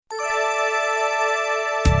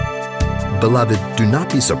Beloved, do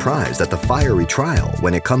not be surprised at the fiery trial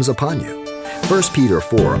when it comes upon you. 1 Peter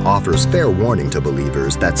 4 offers fair warning to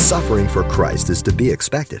believers that suffering for Christ is to be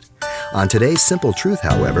expected. On today's Simple Truth,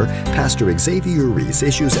 however, Pastor Xavier Reese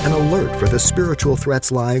issues an alert for the spiritual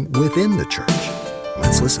threats lying within the church.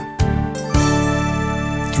 Let's listen.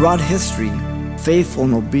 Throughout history, faithful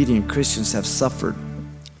and obedient Christians have suffered.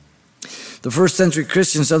 The first century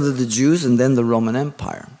Christians under the Jews and then the Roman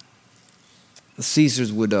Empire. The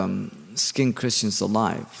Caesars would skin Christians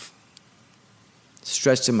alive,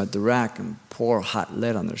 stretch them at the rack and pour hot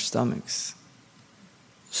lead on their stomachs,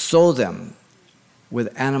 sew them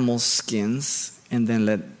with animal skins and then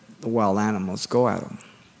let the wild animals go at them,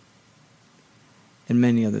 and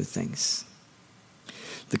many other things.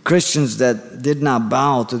 The Christians that did not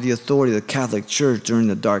bow to the authority of the Catholic Church during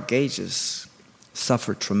the Dark Ages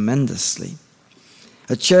suffered tremendously.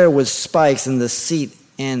 A chair with spikes in the seat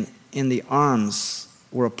and in the arms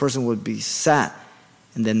where a person would be sat,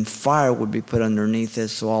 and then fire would be put underneath it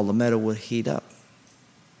so all the metal would heat up.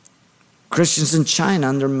 Christians in China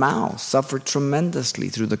under Mao suffered tremendously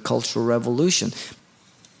through the Cultural Revolution.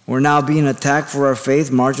 We're now being attacked for our faith,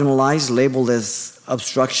 marginalized, labeled as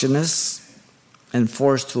obstructionists, and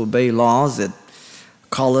forced to obey laws that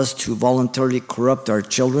call us to voluntarily corrupt our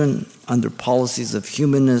children under policies of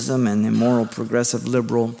humanism and immoral progressive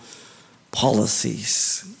liberal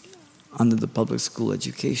policies under the public school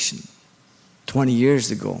education. 20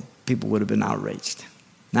 years ago, people would have been outraged.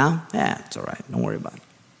 Now, it's all right. Don't worry about it.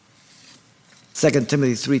 2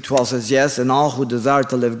 Timothy 3:12 says, yes, and all who desire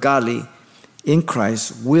to live godly in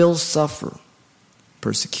Christ will suffer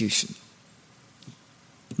persecution.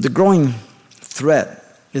 The growing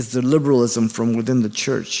threat is the liberalism from within the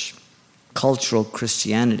church, cultural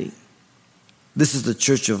Christianity. This is the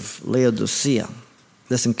church of Laodicea.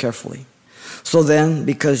 Listen carefully. So then,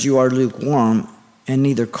 because you are lukewarm and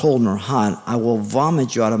neither cold nor hot, I will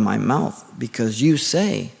vomit you out of my mouth, because you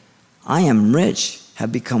say, I am rich,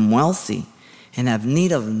 have become wealthy, and have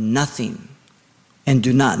need of nothing, and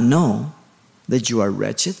do not know that you are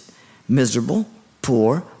wretched, miserable,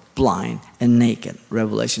 poor, blind, and naked.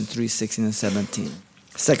 Revelation 3:16 and 17.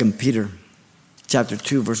 2 Peter chapter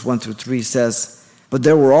 2, verse 1 through 3 says, but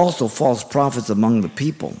there were also false prophets among the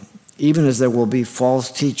people, even as there will be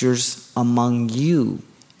false teachers among you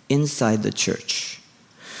inside the church,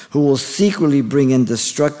 who will secretly bring in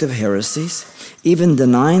destructive heresies, even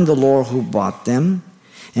denying the Lord who bought them,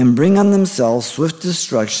 and bring on themselves swift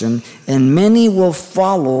destruction, and many will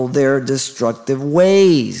follow their destructive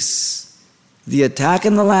ways. The attack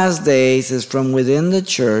in the last days is from within the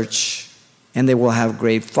church, and they will have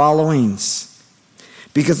great followings,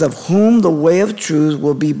 because of whom the way of truth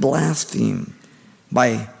will be blasphemed.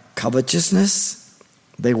 By covetousness,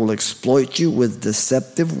 they will exploit you with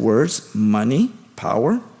deceptive words, money,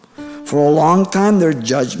 power. For a long time their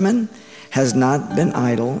judgment has not been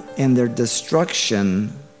idle, and their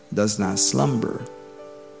destruction does not slumber.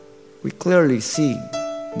 We clearly see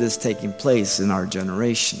this taking place in our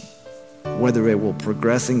generation. Whether it will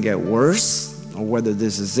progress and get worse, or whether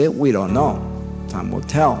this is it, we don't know. Time will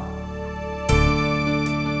tell.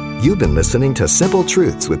 You've been listening to Simple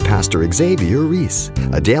Truths with Pastor Xavier Reese,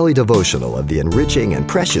 a daily devotional of the enriching and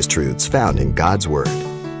precious truths found in God's Word.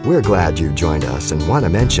 We're glad you joined us and want to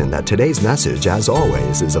mention that today's message, as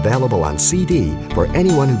always, is available on CD for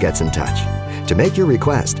anyone who gets in touch. To make your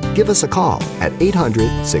request, give us a call at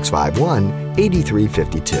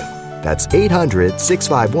 800-651-8352. That's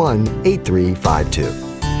 800-651-8352.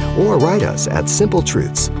 Or write us at Simple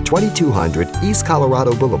Truths, 2200 East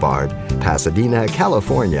Colorado Boulevard, Pasadena,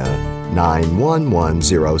 California,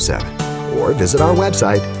 91107. Or visit our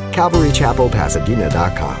website,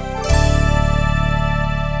 CalvaryChapelPasadena.com.